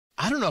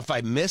don't know if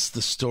I missed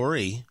the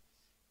story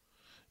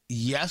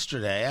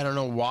yesterday. I don't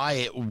know why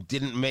it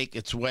didn't make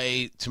its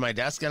way to my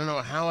desk. I don't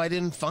know how I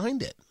didn't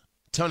find it.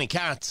 Tony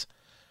Katz,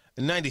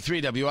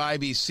 93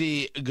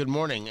 WIBC, good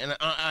morning. And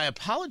I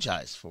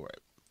apologize for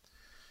it.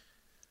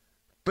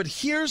 But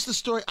here's the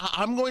story.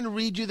 I'm going to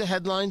read you the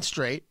headline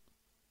straight.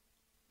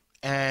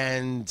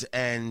 And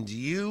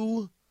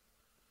you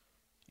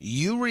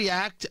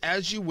react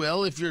as you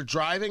will. If you're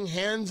driving,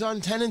 hands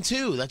on 10 and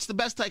 2. That's the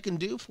best I can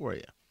do for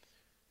you.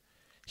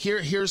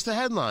 Here's the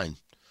headline.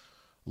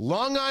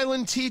 Long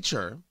Island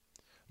teacher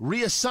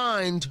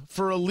reassigned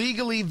for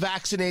illegally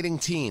vaccinating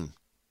teen.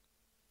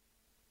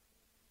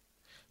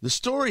 The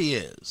story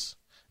is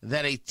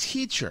that a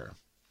teacher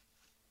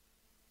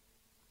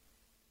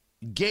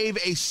gave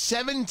a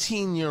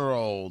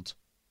 17-year-old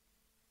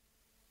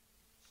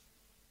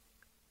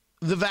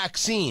the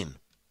vaccine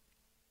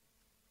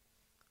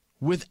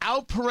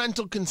without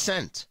parental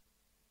consent.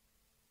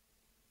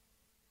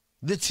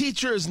 The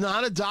teacher is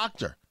not a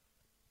doctor.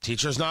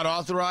 Teacher is not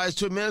authorized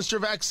to administer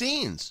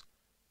vaccines.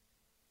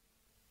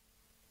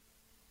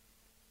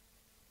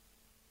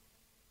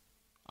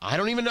 I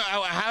don't even know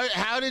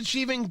how did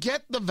she even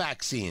get the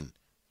vaccine?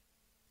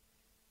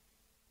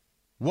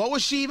 What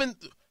was she even?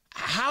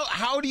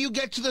 How do you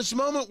get to this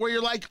moment where you're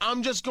like,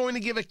 I'm just going to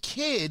give a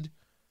kid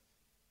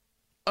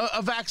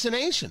a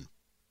vaccination?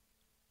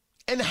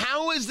 And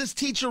how is this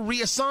teacher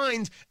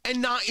reassigned and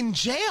not in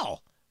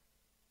jail?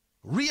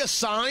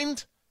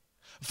 Reassigned?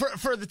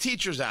 For the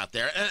teachers out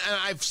there, and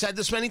I've said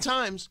this many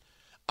times,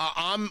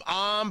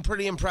 I'm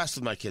pretty impressed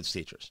with my kids'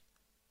 teachers.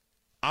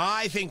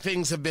 I think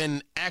things have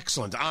been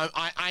excellent.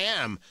 I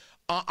am.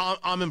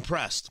 I'm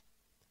impressed.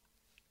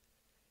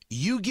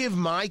 You give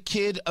my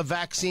kid a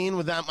vaccine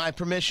without my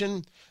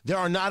permission, there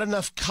are not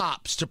enough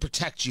cops to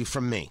protect you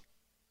from me.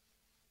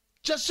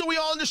 Just so we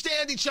all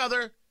understand each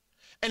other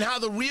and how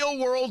the real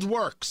world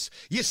works.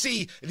 You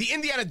see, the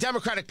Indiana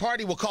Democratic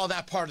Party will call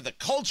that part of the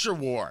culture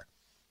war.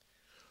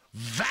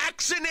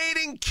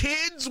 Vaccinating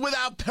kids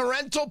without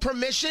parental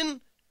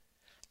permission?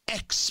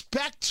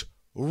 Expect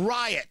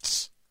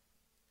riots.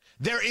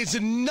 There is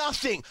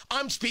nothing,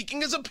 I'm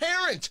speaking as a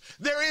parent,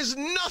 there is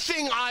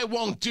nothing I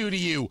won't do to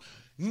you.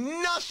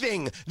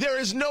 Nothing. There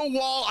is no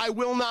wall I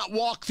will not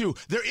walk through.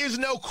 There is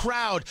no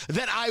crowd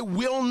that I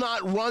will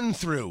not run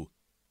through.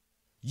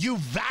 You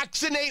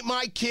vaccinate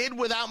my kid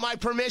without my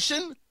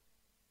permission?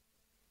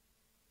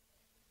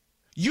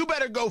 You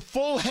better go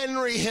full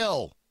Henry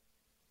Hill.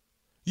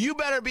 You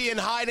better be in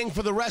hiding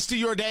for the rest of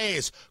your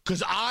days,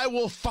 because I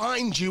will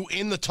find you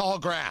in the tall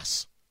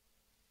grass.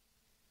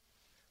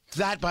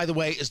 That, by the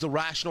way, is the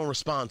rational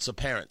response of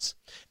parents.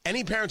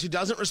 Any parent who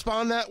doesn't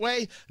respond that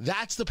way,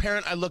 that's the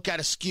parent I look at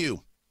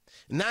askew.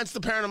 And that's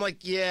the parent I'm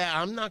like, yeah,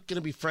 I'm not going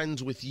to be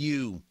friends with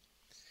you.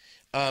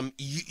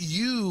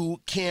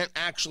 You can't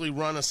actually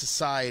run a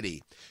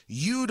society.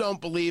 You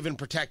don't believe in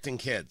protecting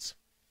kids.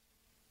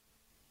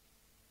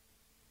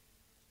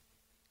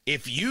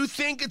 If you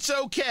think it's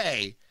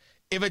okay,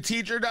 if a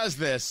teacher does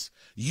this,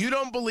 you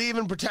don't believe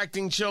in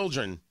protecting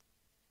children.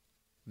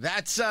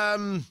 That's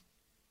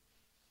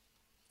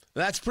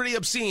pretty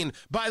obscene.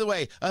 By the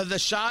way, the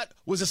shot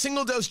was a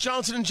single-dose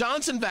Johnson &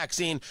 Johnson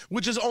vaccine,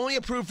 which is only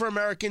approved for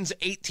Americans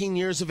 18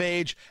 years of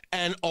age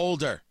and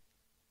older.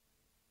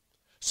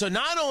 So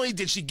not only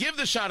did she give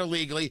the shot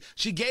illegally,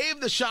 she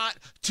gave the shot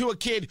to a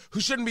kid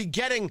who shouldn't be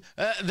getting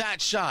that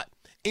shot,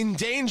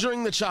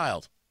 endangering the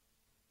child.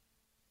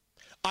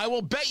 I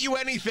will bet you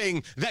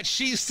anything that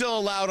she's still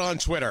allowed on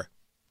Twitter.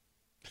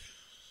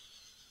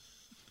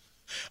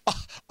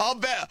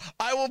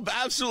 I will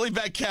absolutely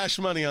bet cash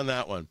money on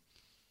that one.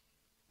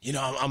 You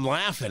know, I'm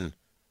laughing.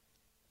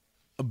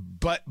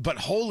 But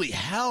holy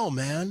hell,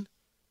 man.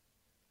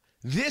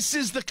 This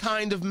is the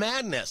kind of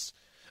madness.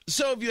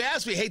 So if you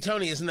ask me, hey,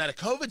 Tony, isn't that a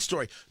COVID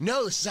story?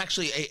 No, this is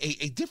actually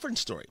a different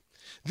story.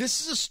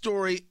 This is a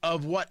story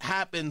of what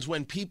happens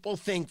when people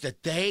think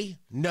that they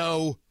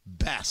know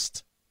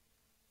best.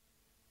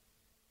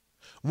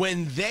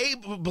 When they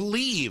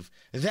believe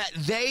that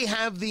they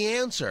have the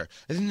answer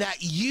and that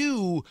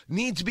you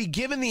need to be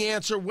given the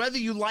answer whether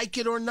you like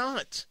it or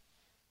not.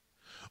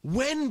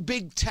 When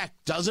big tech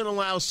doesn't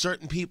allow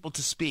certain people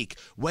to speak,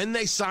 when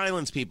they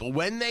silence people,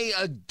 when they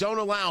don't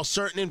allow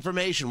certain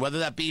information, whether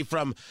that be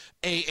from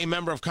a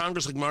member of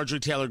Congress like Marjorie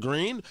Taylor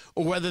Greene,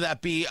 or whether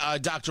that be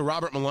Dr.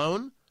 Robert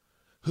Malone,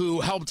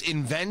 who helped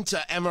invent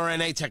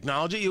mRNA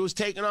technology, who was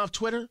taken off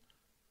Twitter,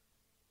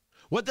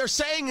 what they're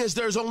saying is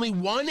there's only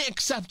one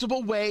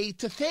acceptable way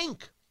to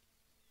think.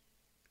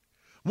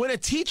 When a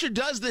teacher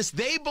does this,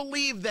 they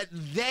believe that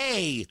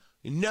they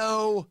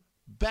know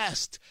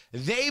best.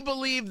 They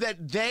believe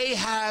that they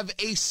have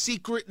a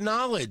secret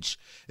knowledge.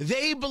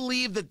 They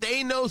believe that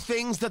they know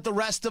things that the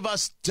rest of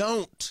us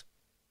don't.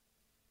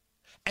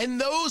 And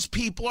those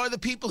people are the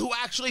people who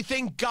actually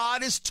think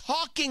God is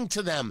talking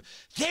to them.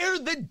 They're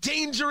the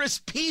dangerous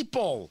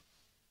people.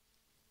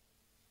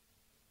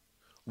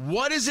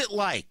 What is it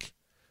like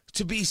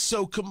to be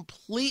so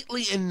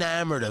completely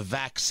enamored of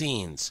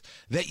vaccines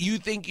that you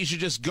think you should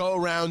just go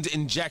around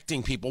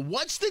injecting people?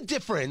 What's the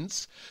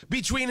difference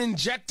between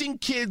injecting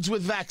kids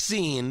with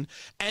vaccine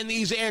and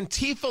these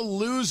Antifa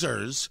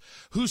losers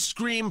who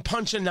scream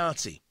punch a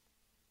Nazi?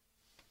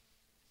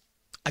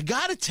 I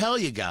got to tell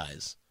you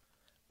guys,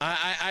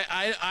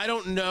 I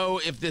don't know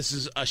if this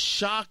is a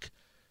shock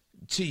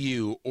to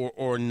you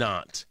or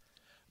not,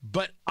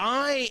 but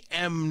I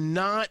am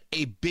not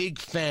a big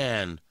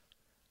fan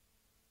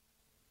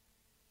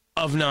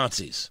of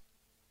Nazis.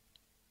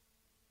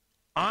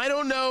 I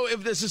don't know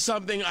if this is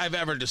something I've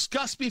ever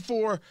discussed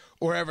before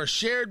or ever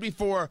shared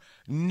before.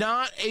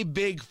 Not a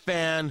big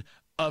fan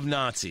of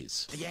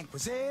Nazis. The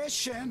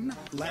Inquisition.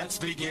 Let's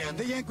begin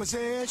the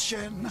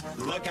Inquisition.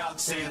 Look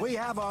out, Sam. We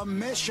have a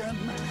mission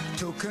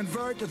to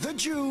convert the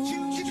Jews.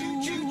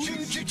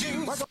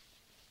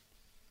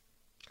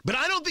 But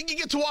I don't think you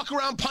get to walk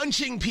around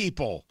punching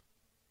people.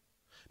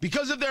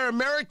 Because if they're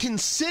American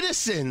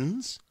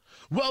citizens,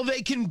 well,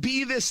 they can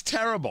be this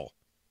terrible.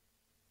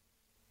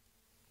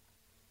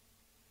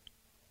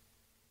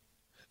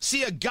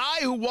 See, a guy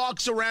who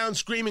walks around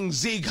screaming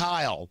Sieg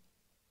Heil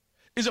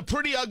is a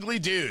pretty ugly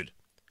dude.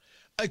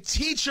 A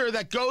teacher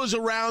that goes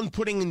around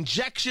putting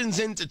injections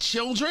into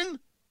children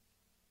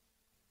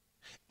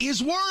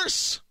is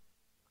worse.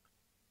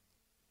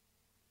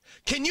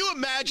 Can you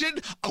imagine?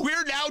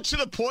 We're now to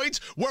the point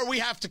where we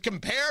have to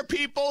compare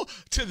people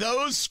to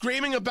those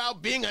screaming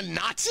about being a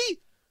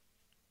Nazi?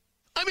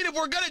 I mean, if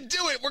we're going to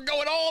do it, we're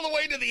going all the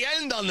way to the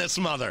end on this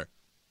mother.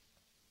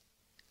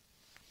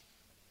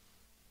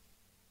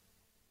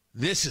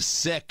 This is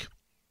sick.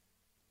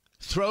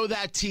 Throw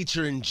that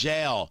teacher in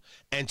jail.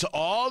 And to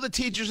all the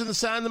teachers in the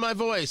sound of my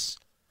voice,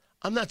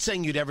 I'm not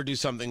saying you'd ever do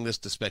something this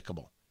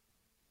despicable.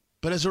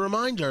 But as a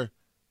reminder,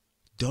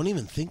 don't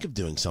even think of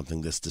doing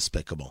something this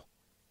despicable.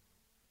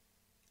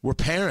 We're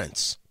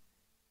parents.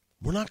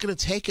 We're not going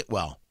to take it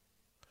well,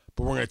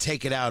 but we're going to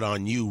take it out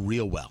on you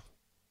real well.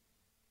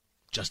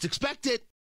 Just expect it.